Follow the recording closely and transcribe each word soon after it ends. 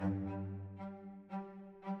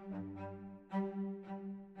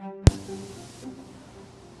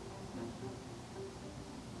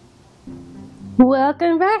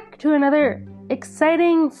Welcome back to another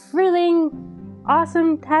exciting, thrilling,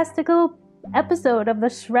 awesome, tastical episode of the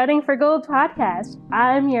Shredding for Gold podcast.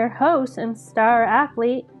 I'm your host and star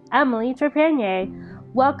athlete, Emily Trepanier.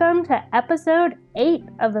 Welcome to episode 8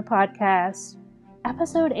 of the podcast.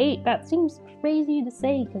 Episode 8, that seems crazy to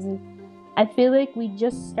say because I feel like we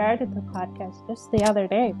just started the podcast just the other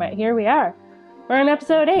day, but here we are. We're on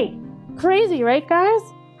episode 8. Crazy, right, guys?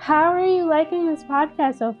 How are you liking this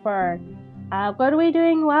podcast so far? What are we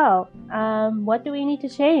doing well? What do we need to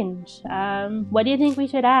change? What do you think we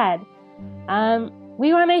should add?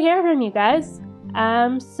 We want to hear from you guys.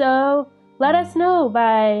 So let us know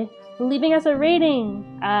by leaving us a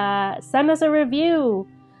rating, send us a review.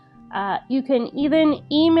 You can even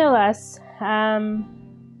email us. You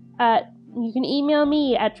can email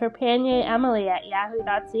me at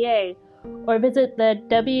trepanieremily@yahoo.ca or visit the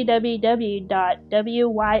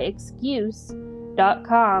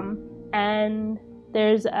www.wyexcuse.com. And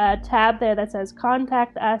there's a tab there that says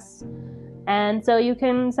contact us, and so you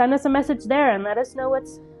can send us a message there and let us know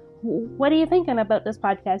what are you thinking about this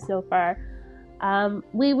podcast so far.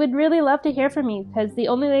 We would really love to hear from you because the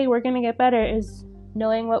only way we're going to get better is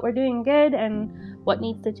knowing what we're doing good and what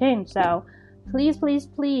needs to change. So please,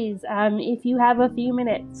 if you have a few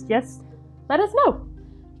minutes, just let us know,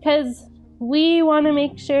 because we want to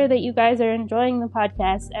make sure that you guys are enjoying the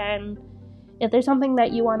podcast. And if there's something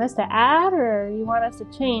that you want us to add or you want us to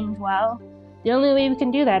change, well, the only way we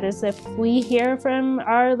can do that is if we hear from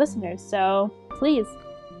our listeners. So please,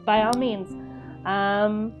 by all means,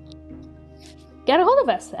 get a hold of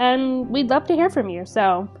us, and we'd love to hear from you.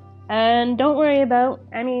 So, and don't worry about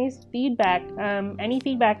any feedback. Any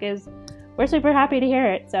feedback we're super happy to hear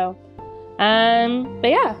it. So,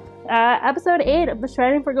 but yeah, episode 8 of the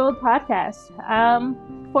Shredding for Gold podcast.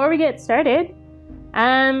 Before we get started,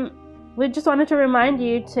 we just wanted to remind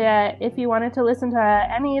you to, if you wanted to listen to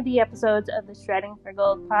any of the episodes of the Shredding for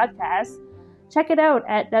Gold podcast, check it out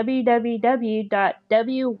at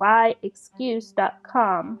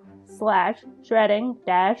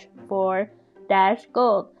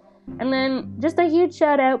www.wyexcuse.com/shredding-for-gold. And then just a huge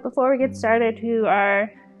shout out before we get started to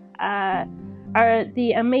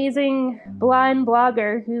the amazing blind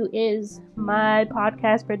blogger who is my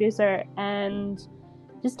podcast producer and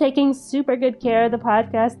just taking super good care of the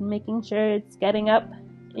podcast and making sure it's getting up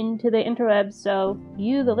into the interwebs so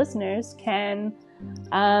you, the listeners, can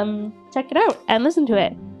check it out and listen to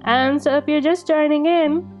it. And so if you're just joining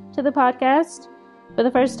in to the podcast for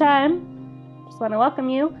the first time, just want to welcome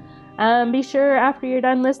you. Be sure after you're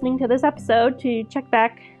done listening to this episode to check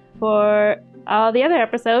back for all the other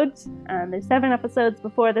episodes. There's 7 episodes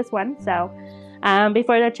before this one, so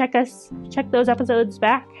before to check those episodes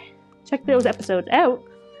out.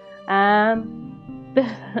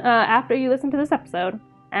 After you listen to this episode.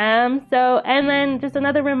 And then just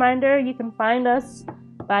another reminder, you can find us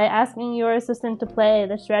by asking your assistant to play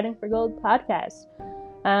the Shredding for Gold podcast.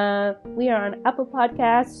 We are on Apple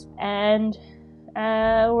Podcasts, and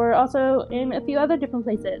we're also in a few other different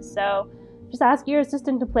places. So just ask your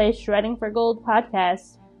assistant to play Shredding for Gold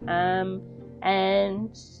podcast,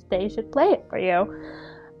 and they should play it for you.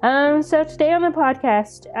 So today on the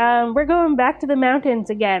podcast, we're going back to the mountains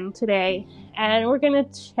again today, and we're going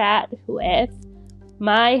to chat with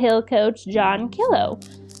my hill coach, John Killow.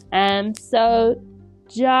 So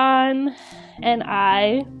John and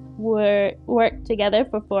I worked together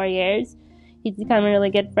for 4 years. He's become a really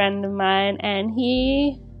good friend of mine, and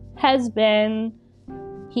he has been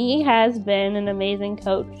an amazing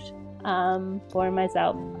coach for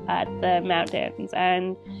myself at the mountains,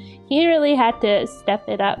 and he really had to step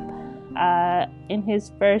it up in his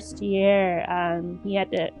first year.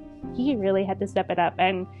 He really had to step it up,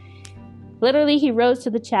 and literally he rose to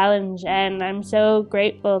the challenge, and I'm so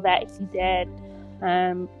grateful that he did.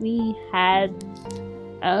 We had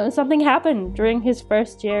something happen during his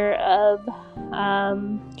first year of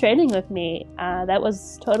training with me that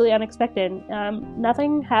was totally unexpected.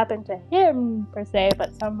 Nothing happened to him per se,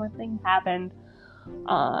 but something happened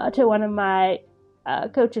to one of my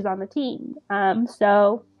coaches on the team.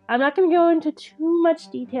 So I'm not going to go into too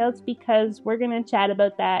much details because we're going to chat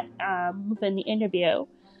about that within the interview.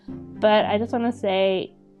 But I just want to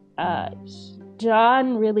say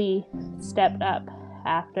John really stepped up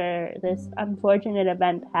after this unfortunate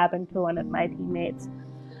event happened to one of my teammates.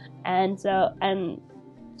 And so I'm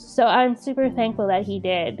super thankful that he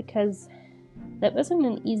did, because that wasn't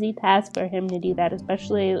an easy task for him to do that,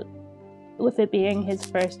 especially with it being his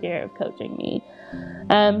first year of coaching me.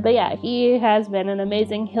 But yeah, he has been an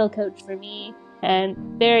amazing hill coach for me, and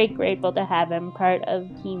very grateful to have him part of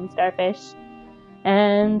Team Starfish.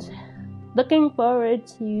 And looking forward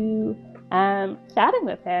to chatting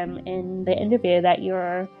with him in the interview that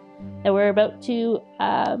we're about to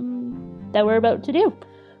do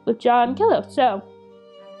with John Killow. So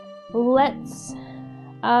let's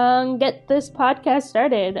get this podcast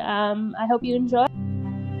started. I hope you enjoy.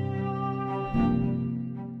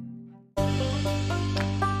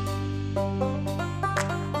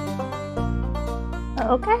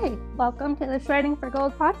 Okay, welcome to the Shredding for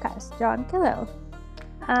Gold podcast, John Killow.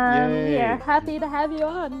 We are happy to have you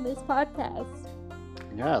on this podcast.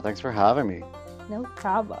 Yeah, thanks for having me. No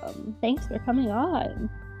problem. Thanks for coming on.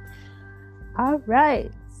 All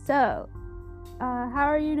right, so how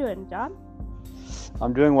are you doing, John?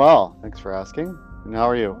 I'm doing well. Thanks for asking. And how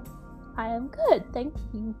are you? I am good. Thank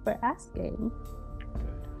you for asking.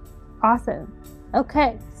 Awesome.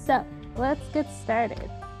 Okay, so let's get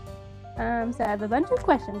started. So I have a bunch of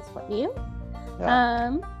questions for you.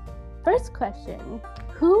 Yeah. First question,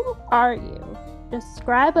 who are you?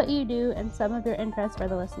 Describe what you do and some of your interests for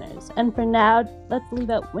the listeners. And for now, let's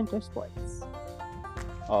leave out winter sports.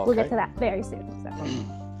 Okay. We'll get to that very soon.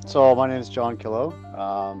 So my name is John Killow.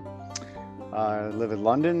 I live in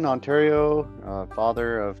London, Ontario,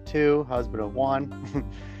 father of 2, husband of 1.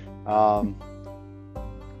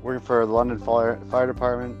 Working for the London Fire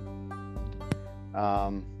Department.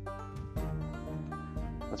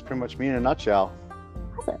 That's pretty much me in a nutshell.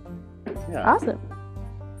 Awesome. Yeah. Awesome.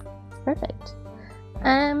 Perfect.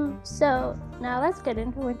 So now let's get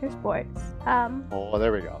into winter sports. Oh,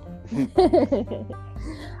 there we go.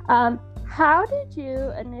 How did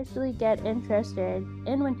you initially get interested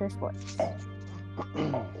in winter sports?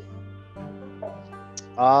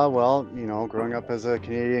 Well, growing up as a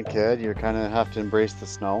Canadian kid, you kind of have to embrace the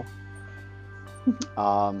snow.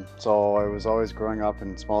 So I was always growing up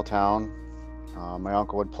in a small town. My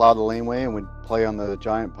uncle would plow the laneway and we'd play on the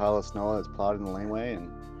giant pile of snow that's plowed in the laneway. And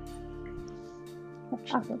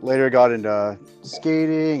Awesome. later got into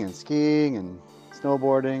skating and skiing and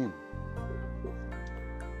snowboarding.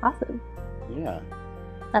 Awesome. Yeah.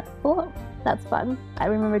 That's cool. That's fun. I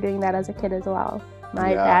remember doing that as a kid as well.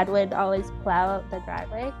 My Yeah. dad would always plow out the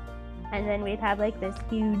driveway, and then we'd have like this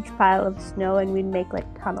huge pile of snow, and we'd make like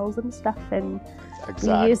tunnels and stuff, and Exactly.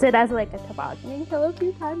 we used it as like a tobogganing hill a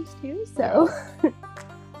few times too. So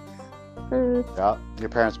Yeah. Your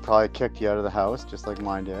parents probably kicked you out of the house just like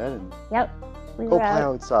mine did, and yep, we go were play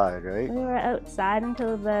out. outside, right? We were outside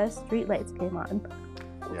until the street lights came on.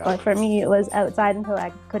 Yeah. But for me, it was outside until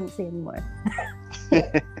I couldn't see anymore.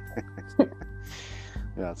 Yeah,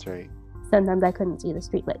 that's right. Sometimes I couldn't see the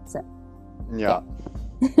street lights. So. Yeah.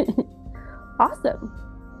 Awesome.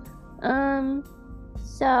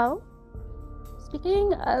 So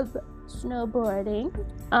speaking of snowboarding,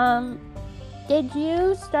 did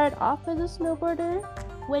you start off as a snowboarder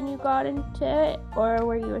when you got into it, or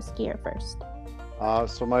were you a skier first?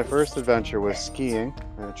 So my first adventure was skiing,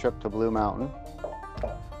 a trip to Blue Mountain.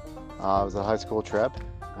 It was a high school trip,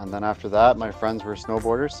 and then after that, my friends were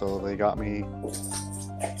snowboarders, so they got me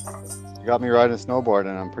riding a snowboard,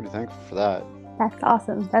 and I'm pretty thankful for that. That's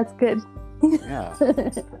awesome. That's good. Yeah.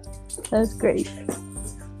 That's great.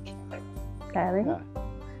 Kylie? Yeah.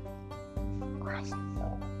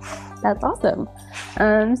 That's awesome.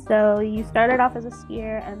 So you started off as a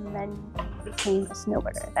skier and then you became a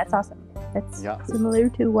snowboarder. That's awesome. That's Yeah. similar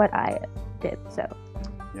to what I did. So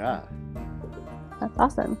Yeah. that's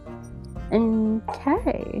awesome.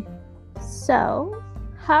 Okay. So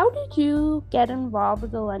how did you get involved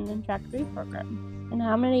with the London Track 3 program? And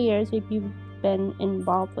how many years have you been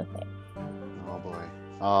involved with it? Oh boy.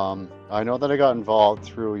 I know that I got involved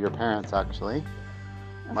through your parents, actually.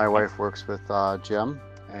 My wife works with Jim,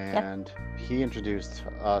 and he introduced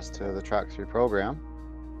us to the Track 3 program.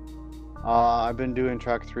 I've been doing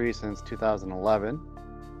Track 3 since 2011.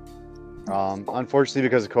 Unfortunately,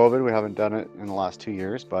 because of COVID, we haven't done it in the last 2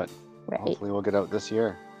 years, but Right. hopefully we'll get out this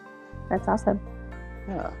year. That's awesome.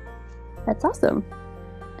 Yeah. That's awesome.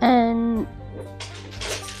 And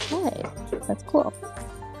okay, that's cool.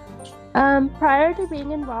 Prior to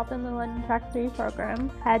being involved in the London Track 3 program,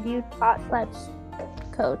 had you taught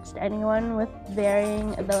 / coached anyone with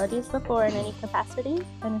varying abilities before in any capacity?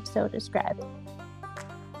 And if so, describe.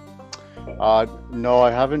 No,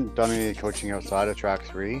 I haven't done any coaching outside of Track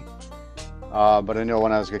 3. But I know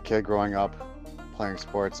when I was a kid growing up playing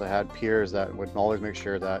sports, I had peers that would always make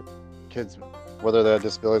sure that kids, whether they had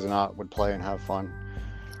disabilities or not, would play and have fun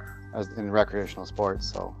as in recreational sports.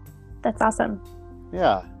 So That's awesome.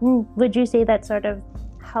 yeah. Would you say that sort of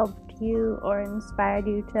helped you or inspired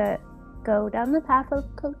you to go down the path of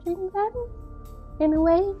coaching then, in a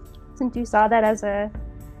way, since you saw that as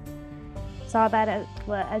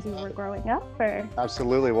you were growing up? Or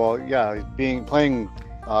Absolutely. Well, yeah, playing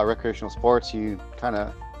recreational sports, you kind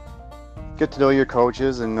of get to know your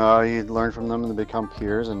coaches, and you learn from them and they become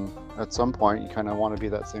peers, and at some point you kind of want to be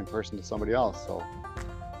that same person to somebody else. So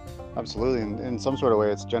absolutely, in some sort of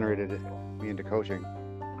way it's generated me into coaching.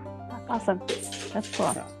 Awesome. That's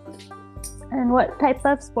cool. Yeah. And what types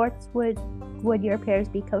of sports would your peers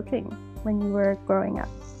be coaching when you were growing up?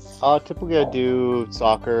 Typically I do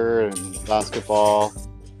soccer and basketball,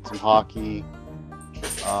 some hockey.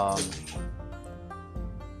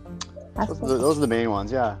 Those are the main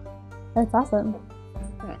ones, yeah. That's awesome.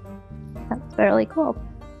 Yeah. That's really cool.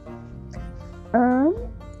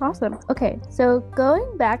 Awesome. Okay, so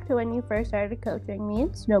going back to when you first started coaching me in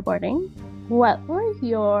snowboarding, what were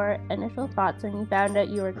your initial thoughts when you found out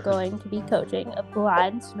you were going to be coaching a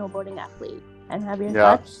blind snowboarding athlete? And have your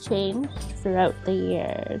thoughts changed throughout the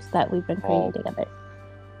years that we've been training together?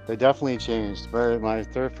 They definitely changed. But my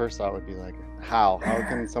first thought would be like, how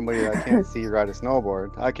can somebody that can't see ride a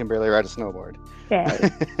snowboard? I can barely ride a snowboard.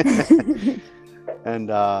 Okay. And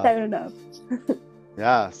fair enough.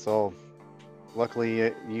 yeah, so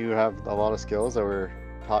luckily you have a lot of skills that were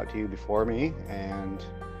taught to you before me, and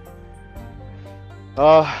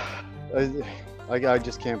I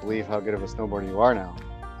just can't believe how good of a snowboarder you are now.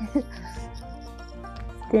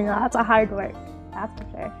 That's a hard work. That's for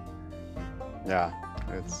sure. Yeah,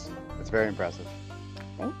 it's very impressive.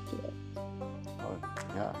 Thank you. Oh,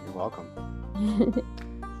 yeah, you're welcome.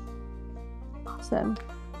 Awesome.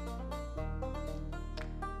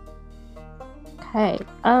 Okay.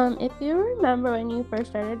 If you remember when you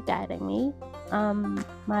first started guiding me,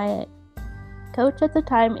 my coach at the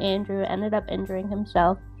time, Andrew, ended up injuring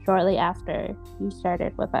himself shortly after you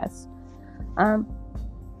started with us.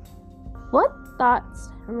 What thoughts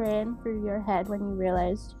ran through your head when you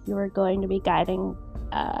realized you were going to be guiding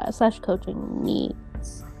 / coaching me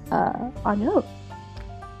on your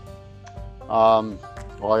own?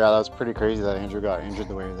 Well, yeah, that was pretty crazy that Andrew got injured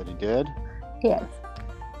the way that he did. Yes.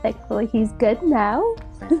 Thankfully, he's good now.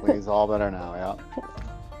 Thankfully, he's all better now, yeah.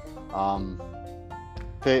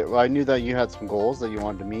 Okay, well, I knew that you had some goals that you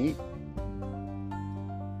wanted to meet,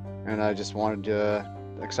 and I just wanted to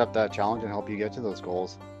accept that challenge and help you get to those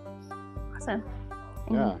goals. Awesome.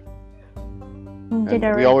 Yeah.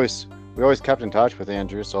 And we always kept in touch with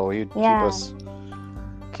Andrew, so he'd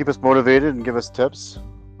keep us motivated and give us tips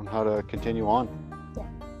on how to continue on. Yeah,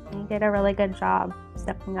 you did a really good job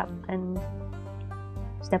stepping up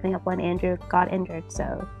when Andrew got injured.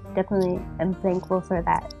 So definitely, I'm thankful for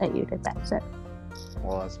that you did that. So.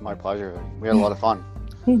 Well, it's my pleasure. We had a lot of fun.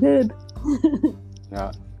 We did.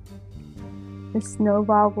 Yeah. The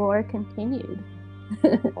snowball war continued.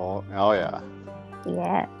 Oh yeah.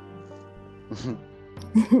 Yeah.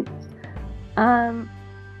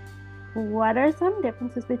 What are some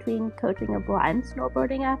differences between coaching a blind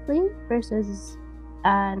snowboarding athlete versus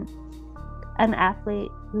an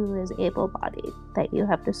athlete who is able-bodied that you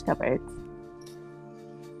have discovered?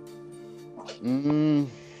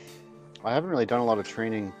 I haven't really done a lot of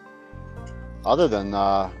training other than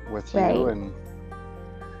with you. And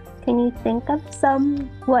can you think of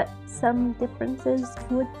what some differences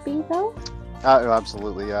would be though?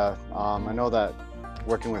 Absolutely, yeah. I know that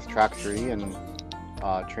working with Track 3 and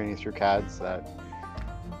training through CADS, that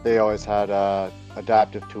they always had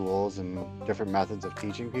adaptive tools and different methods of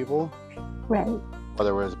teaching people. Right.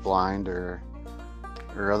 Whether it was blind or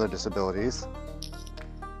other disabilities.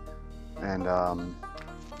 And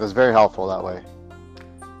it was very helpful that way.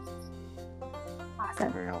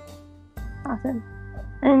 Awesome. Very helpful. Awesome.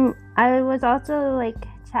 And I was also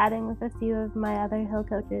chatting with a few of my other hill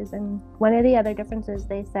coaches, and one of the other differences,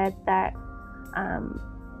 they said that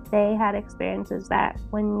they had experiences that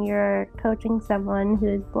when you're coaching someone who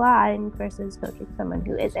is blind versus coaching someone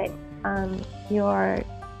who isn't, your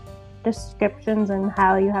descriptions and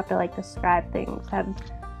how you have to describe things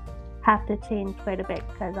have to change quite a bit,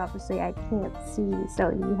 because obviously I can't see, so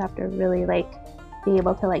you have to really be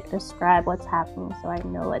able to describe what's happening so I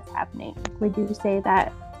know what's happening. Would you say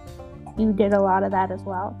that you did a lot of that as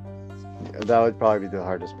well? That would probably be the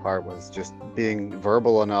hardest part, was just being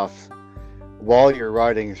verbal enough while you're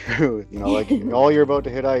riding through, all you're about to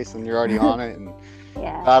hit ice and you're already on it and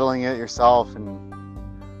battling it yourself. And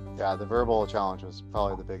yeah, the verbal challenge was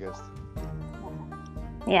probably the biggest.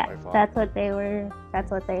 Yeah, that's what they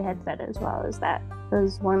had said as well, is that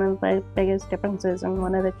was one of the biggest differences and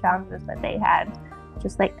one of the challenges that they had,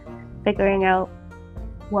 just figuring out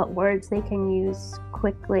what words they can use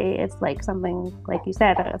quickly. It's something like you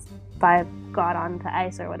said, if I got onto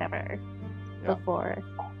ice or whatever before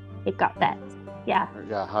it got wet. Yeah.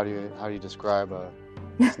 Yeah, how do you describe a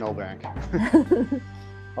snowbank?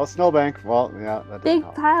 Oh, snowbank. Well, yeah, that big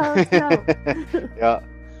pile of snow. Yeah.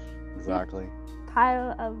 Exactly.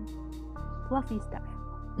 Pile of fluffy stuff.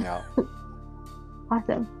 Yeah.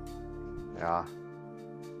 Awesome. Yeah.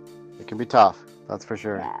 It can be tough. That's for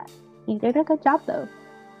sure. Yeah. You did a good job though.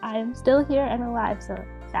 I'm still here and alive, so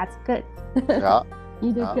that's good. Yeah.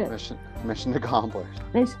 You did Yeah. good. Mission accomplished.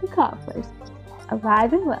 Mission accomplished.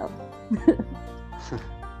 Alive and well.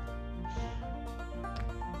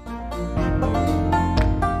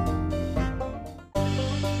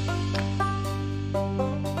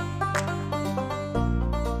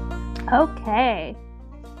 Okay.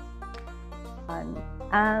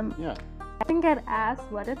 Yeah. I think I'd ask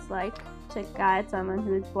what it's like to guide someone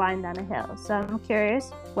who's blind on a hill. So I'm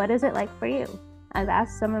curious, what is it like for you? I've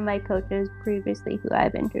asked some of my coaches previously who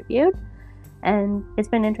I've interviewed, and it's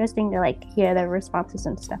been interesting to like hear their responses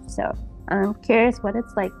and stuff. So I'm curious what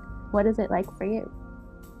it's like. What is it like for you?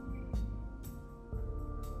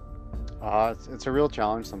 It's a real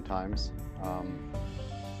challenge sometimes.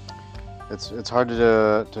 It's hard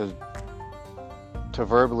to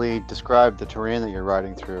verbally describe the terrain that you're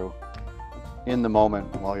riding through in the moment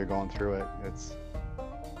while you're going through it. It's,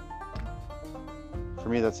 for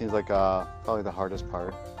me, that seems like probably the hardest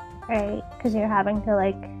part. Right, because you're having to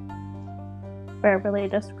like verbally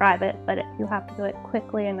describe it, but you have to do it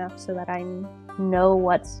quickly enough so that I know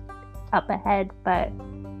what's up ahead, but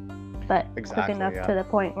Exactly, quick enough yeah. to the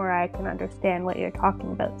point where I can understand what you're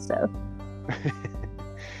talking about. So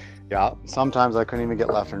Yeah, sometimes I couldn't even get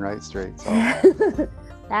left and right straight. So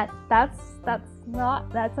that's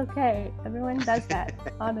okay. Everyone does that.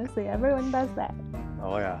 Honestly, everyone does that.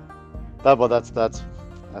 oh yeah, that's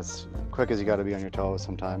as quick as you got to be on your toes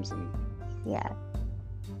sometimes, and Yeah,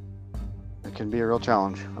 it can be a real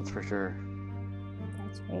challenge. That's for sure.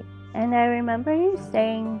 that's right. And I remember you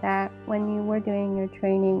saying that when you were doing your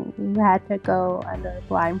training, you had to go under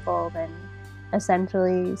blindfold and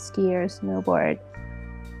essentially ski or snowboard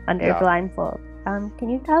under Yeah. blindfold. Can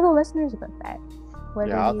you tell the listeners about that?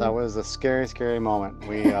 Yeah, that was a scary moment.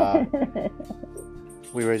 We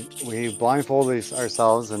blindfolded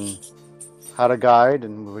ourselves and had a guide,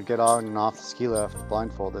 and we would get on and off the ski lift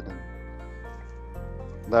blindfolded, and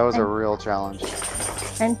that was a real challenge.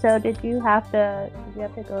 And so did you have to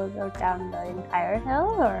go down the entire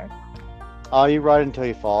hill, or? You ride until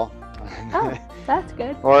you fall. Oh, that's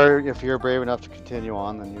good. Or if you're brave enough to continue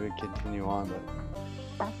on, then you would continue on. But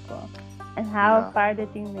That's cool. And how Yeah. far did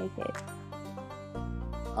you make it?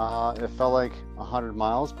 it felt like 100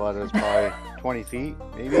 miles, but it was probably 20 feet,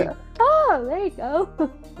 maybe. Oh, there you go.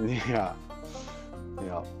 Yeah.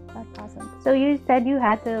 Yeah. That's awesome. So you said you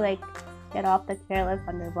had to like get off the chairlift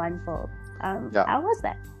under blindfold. Yeah. How was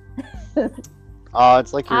that?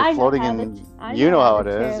 It's like you're floating in. You know how it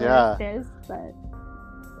is, yeah.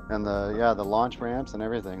 And the launch ramps and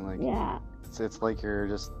everything. Like Yeah. it's like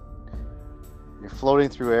you're floating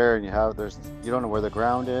through air, and you don't know where the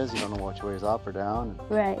ground is. You don't know which way is up or down.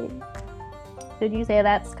 Right. Did you say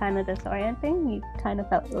that's kind of disorienting? You kind of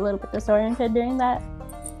felt a little bit disoriented doing that?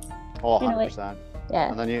 Oh, You know, 100%. Yeah.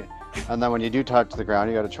 And then when you do touch the ground,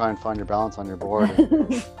 you got to try and find your balance on your board.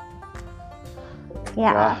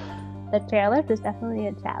 Yeah. The chairlift is definitely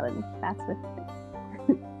a challenge. That's for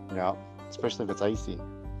sure. Yeah. Especially if it's icy.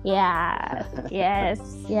 Yeah. Yes.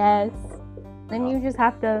 Then you just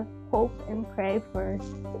have to hope and pray for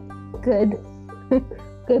good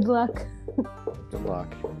luck. Good luck.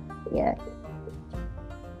 Yeah.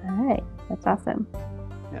 All right. That's awesome.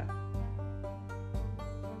 Yeah.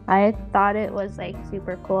 I thought it was like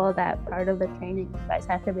super cool that part of the training you guys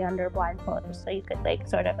had to be under blindfold so you could like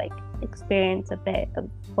sort of like experience a bit of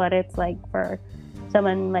what it's like for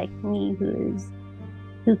someone like me who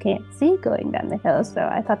can't see going down the hill. So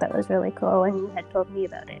I thought that was really cool when you had told me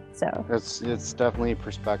about it. So It's definitely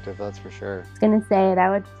perspective, that's for sure. I was gonna say that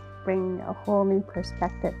would bring a whole new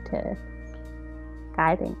perspective to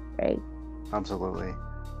guiding, right? Absolutely.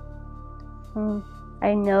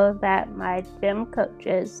 I know that my gym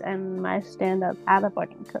coaches and my stand-up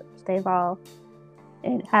paddleboarding coach,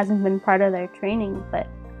 it hasn't been part of their training, but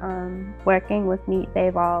working with me,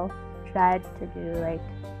 they've all tried to do like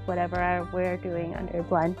whatever we're doing under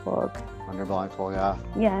blindfold. Under blindfold, yeah.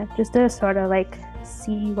 Yeah, just to sort of like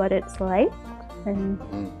see what it's like. And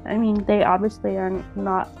I mean, they're obviously under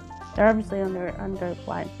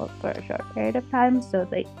blindfold for a short period of time, so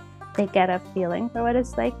they get a feeling for what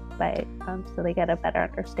it's like, but so they get a better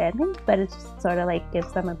understanding. But it just sort of like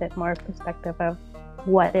gives them a bit more perspective of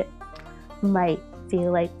what it might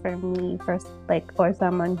feel like for me, or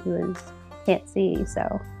someone who can't see.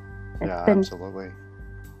 So Absolutely.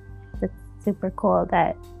 It's super cool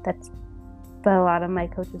that a lot of my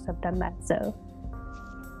coaches have done that. So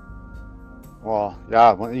Well,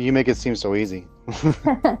 yeah, you make it seem so easy.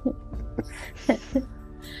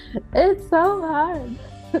 It's so hard.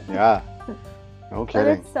 Yeah, no But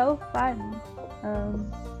kidding. it's so fun.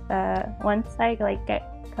 Once I like get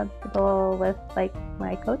comfortable with like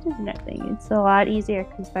my coaches and everything, it's a lot easier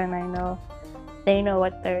because then I know they know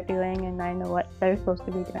what they're doing and I know what they're supposed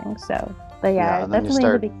to be doing. So, but yeah, and then you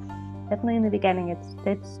definitely start. definitely in the beginning,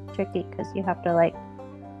 it's tricky because you have to like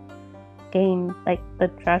gain like the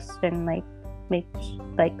trust and like make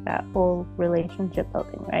like that whole relationship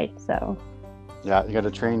building, right? So Yeah, you got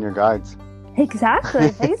to train your guides.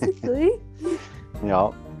 exactly, basically.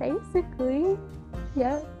 Yeah. Basically,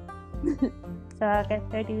 yeah. So I guess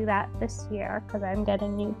I do that this year because I'm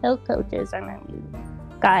getting new hill coaches and a new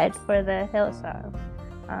guide for the hill. So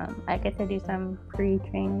I get to do some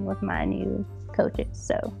pre-training with my new coaches.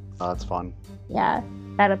 So That's fun. yeah,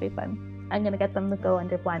 that'll be fun. I'm gonna get them to go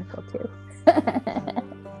under blindfold too.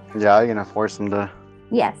 Yeah, you're gonna force them to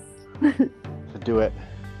Yes. do it.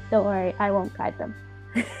 Don't worry, I won't guide them.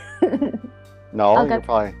 No, I'll you're get-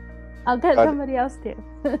 probably. I'll get Guide- somebody else to.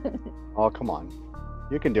 Oh, come on.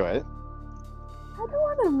 You can do it. I don't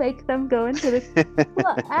want to make them go into the.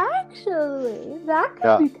 Well, actually, that could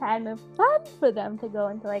Yeah. be kind of fun for them to go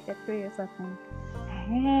into like a tree or something.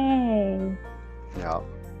 Hey, Yeah.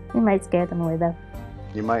 you might scare them away though.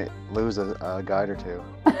 You might lose a guide or two.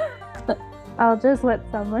 I'll just let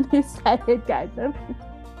someone who's sighted guide them.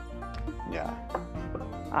 Yeah.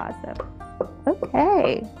 Awesome.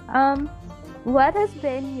 Okay. What has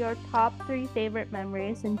been your top 3 favorite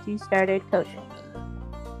memories since you started coaching?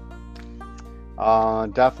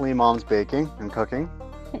 Definitely mom's baking and cooking.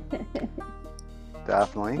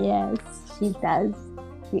 Definitely. Yes, she does.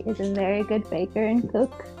 She is a very good baker and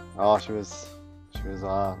cook. Oh, she was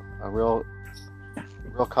a real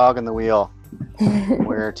cog in the wheel.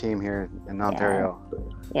 We're a team here in Ontario.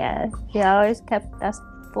 Yeah, she always kept us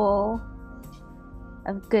full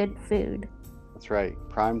of good food. That's right.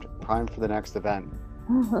 Primed for the next event.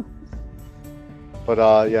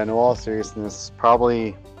 But yeah, in all seriousness,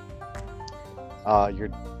 probably your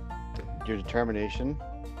determination.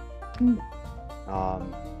 Mm.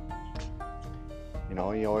 You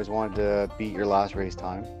know, you always wanted to beat your last race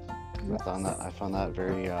time. I found that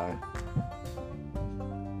very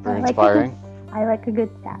inspiring. I like a good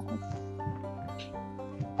challenge.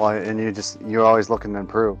 Well, and you're always looking to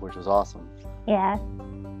improve, which is awesome. Yeah,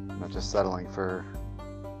 Not just settling for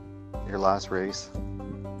your last race.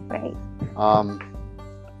 right.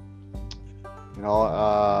 You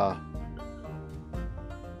know,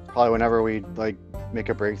 probably whenever we like make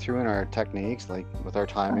a breakthrough in our techniques, like with our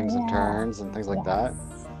timings and yeah. turns and things like that.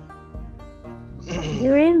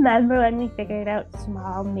 You remember when we figured out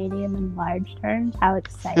small, medium, and large turns? How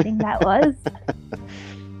exciting that was!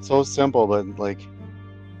 So simple, but like,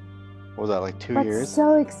 what was that, like 2 That's years?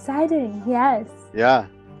 so exciting. Yes, Yeah.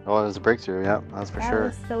 Oh, it was a breakthrough. Yeah, that's for that sure.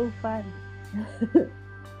 was so fun.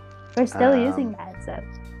 We're still using that, so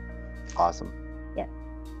Awesome. Yeah.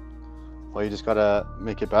 Well, you just gotta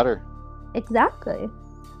make it better. exactly.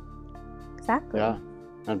 Yeah.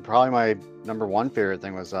 And probably my number one favorite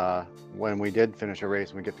thing was when we did finish a race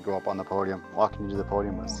and we get to go up on the podium. Walking to the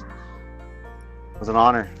podium was an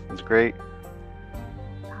honor. It was great.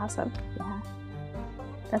 Awesome. Yeah.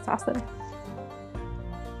 That's awesome.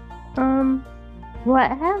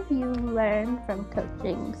 What have you learned from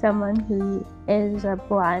coaching someone who is a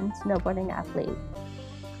blind snowboarding athlete?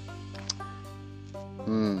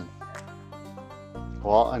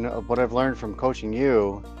 Well, I know what I've learned from coaching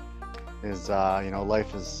you is, you know,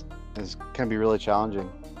 life can be really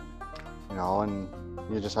challenging, you know, and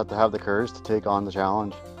you just have to have the courage to take on the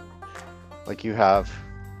challenge. Like you have,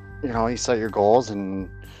 you know, you set your goals and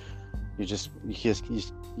you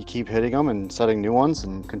keep hitting them and setting new ones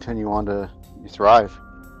and continue on to thrive.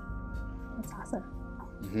 That's awesome.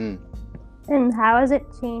 Mm-hmm. And how has it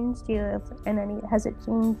changed you? Has it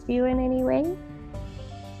changed you in any way?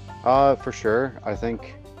 For sure. I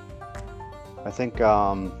think,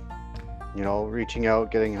 you know, reaching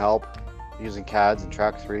out, getting help, using CADs and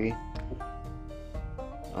Track 3,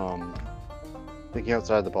 thinking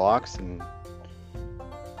outside the box, and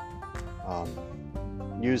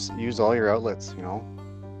use all your outlets, you know.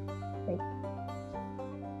 Right.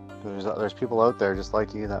 There's people out there just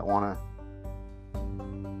like you that want to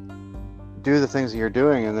do the things that you're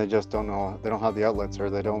doing, and they just don't know. They don't have the outlets, or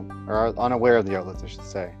are unaware of the outlets, I should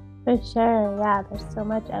say. For sure, yeah. There's so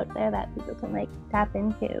much out there that people can like tap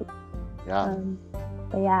into. Yeah.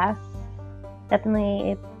 But yeah,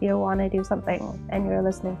 definitely if you want to do something and you're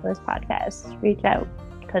listening to this podcast, reach out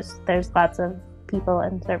because there's lots of people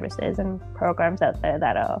and services and programs out there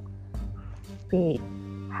that'll be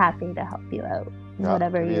happy to help you out in Yeah,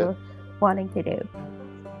 whatever give you wanting to do.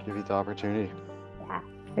 Give you the opportunity. Yeah,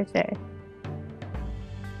 for sure.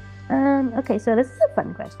 Okay, so this is a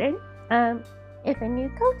fun question. If a new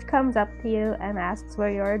coach comes up to you and asks for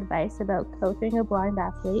your advice about coaching a blind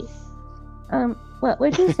athlete, what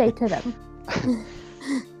would you say to them?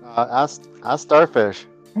 Ask Starfish.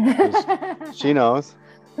 She knows.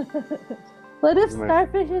 What if You might-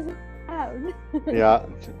 Starfish isn't around? Yeah.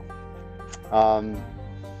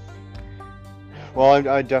 Well,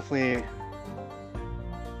 I definitely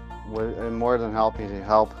am more than happy to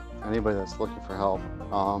help anybody that's looking for help.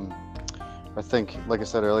 I think, like I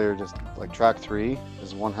said earlier, just like Track 3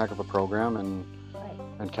 is one heck of a program, and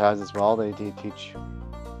CADS as well. They do teach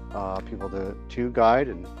people to guide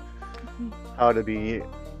and how to be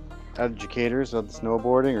educators of the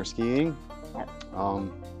snowboarding or skiing. Yep.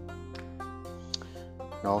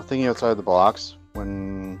 Thinking outside the box.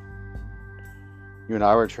 When you and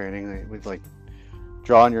I were training, we'd like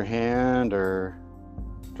draw on your hand or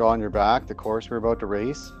draw on your back the course we're about to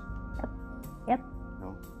race. Yep.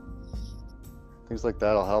 Things like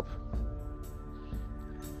that'll help.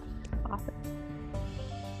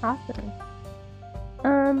 Awesome.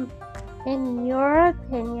 In your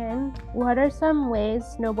opinion, what are some ways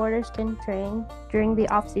snowboarders can train during the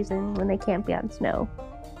off season when they can't be on snow?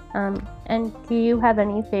 And do you have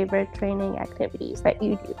any favorite training activities that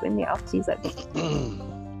you do in the off season?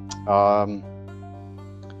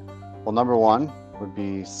 Well, number one would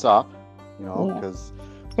be SUP, because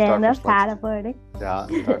Stand up Starfish paddleboarding.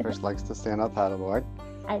 Starfish likes to stand up paddleboard.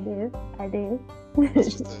 I do.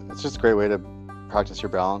 It's just a great way to practice your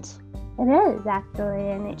balance, It is actually,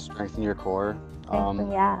 and it strengthen your core.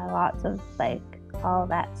 lots of like all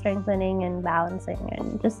that strengthening and balancing,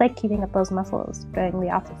 and just like keeping up those muscles during the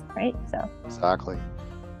off season, right? So Exactly.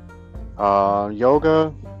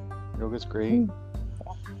 Yoga's great.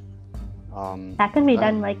 that can be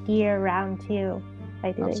done like year round too.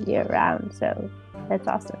 I do it Absolutely. year round, so that's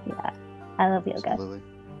awesome. Yeah, I love yoga. Absolutely.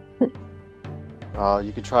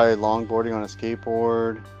 You could try longboarding on a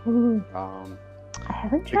skateboard. Ooh, Um, I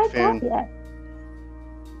haven't big tried fan. that yet.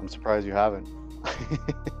 I'm surprised you haven't.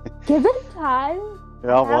 Give it time.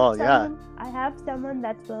 I have someone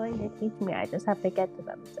that's willing to teach me. I just have to get to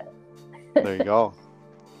them. So There you go.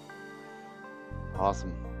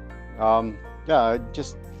 Awesome.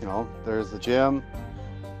 Just, there's the gym.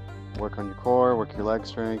 Work on your core, work your leg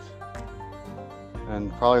strength,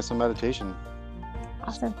 and probably some meditation.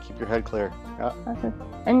 awesome. Keep your head clear. Yeah. Awesome.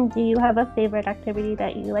 And do you have a favorite activity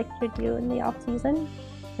that you like to do in the off season?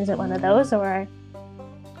 Is it one of those or?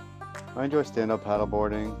 I enjoy stand-up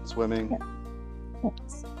paddleboarding, swimming,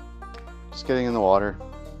 Yes, just getting in the water.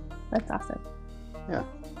 that's awesome. Yeah.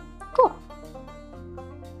 Cool.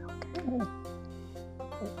 Okay.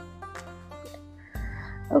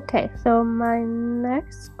 Okay, so my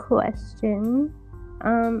next question,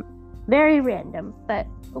 very random, but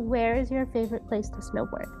where is your favorite place to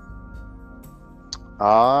snowboard?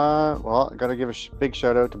 Well, I gotta give a big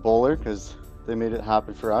shout out to Bowler because they made it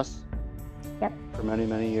happen for us. Yep. For many,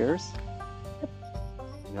 many years.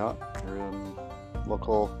 Yeah, they're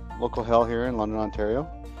local hill here in London, Ontario.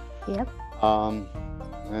 Yep.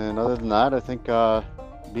 And other than that, I think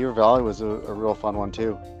Beaver Valley was a real fun one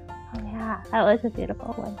too. Oh yeah, that was a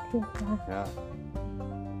beautiful one too. Yeah, Yeah.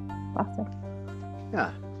 awesome.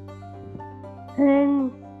 Yeah.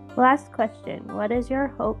 And last question, what is your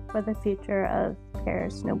hope for the future of para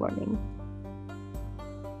snowboarding?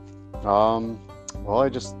 Well, I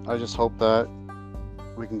just hope that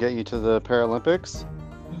we can get you to the Paralympics.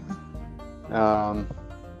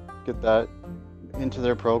 Get that into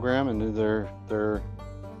their program and into their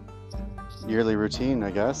yearly routine,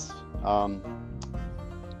 I guess. I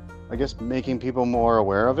guess making people more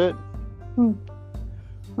aware of it. More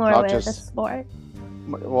Not aware of the just- sport.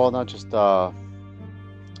 Well, not just blind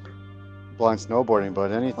snowboarding,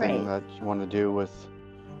 but anything Right. that you want to do with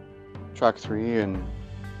Track 3 and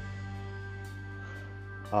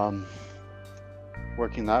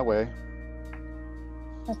working that way.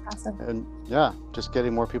 That's awesome. And yeah, just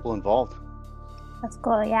getting more people involved. That's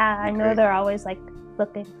cool. Yeah, I know Great. they're always like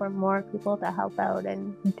looking for more people to help out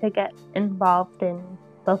and to get involved in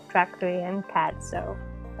both Track 3 and CAD. So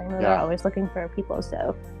I know they're Yeah. always looking for people.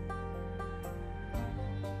 So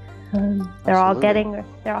they're all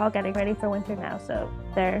Absolutely. getting ready for winter now. So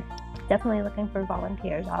they're definitely looking for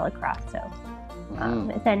volunteers all across. So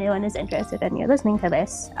Mhm. if anyone is interested and you're listening to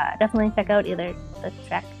this, definitely check out either the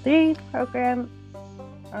Track 3 program.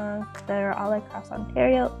 They're all across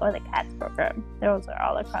Ontario, or the CATS program. Those are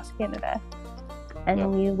all across Canada. And Yep.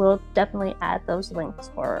 we will definitely add those links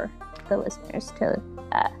for the listeners to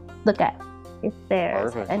look at if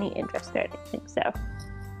there's Perfect. any interest or anything. So,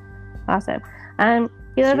 Awesome. Do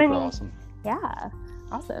you have Super any? awesome. Yeah,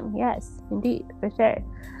 awesome. Yes, indeed, for sure.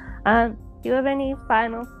 Do you have any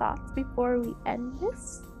final thoughts before we end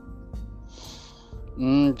this?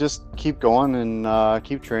 Just keep going and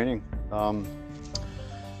keep training.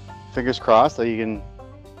 Fingers crossed that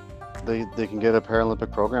they can get a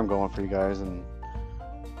Paralympic program going for you guys. And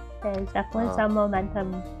There's definitely some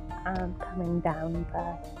momentum coming down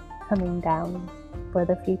for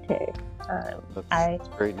the future. that's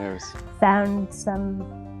great news. Found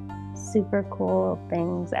some super cool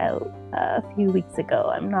things out a few weeks ago.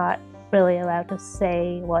 I'm not really allowed to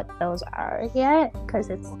say what those are yet because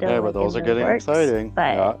it's still Okay, but those are getting exciting.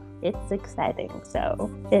 but Yeah. it's exciting, so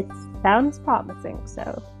it sounds promising,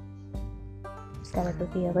 so just gotta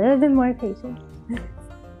be a little bit more patient.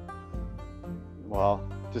 Well,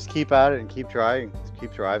 just keep at it and keep trying. Just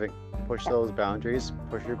keep driving. Push those boundaries,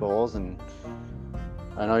 push your goals, and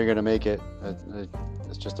I know you're going to make it.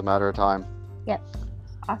 It's just a matter of time.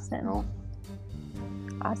 Awesome. You know?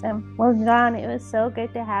 Awesome. Well, John, it was so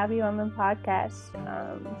good to have you on the podcast.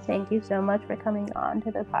 Thank you so much for coming on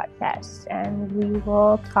to the podcast, and we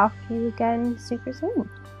will talk to you again super soon.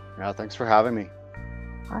 Yeah, thanks for having me.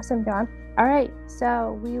 Awesome, John. All right,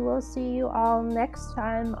 so we will see you all next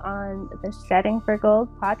time on the Shredding for Gold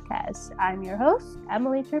podcast. I'm your host,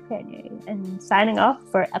 Emily Trepanier, and signing off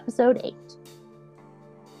for episode 8.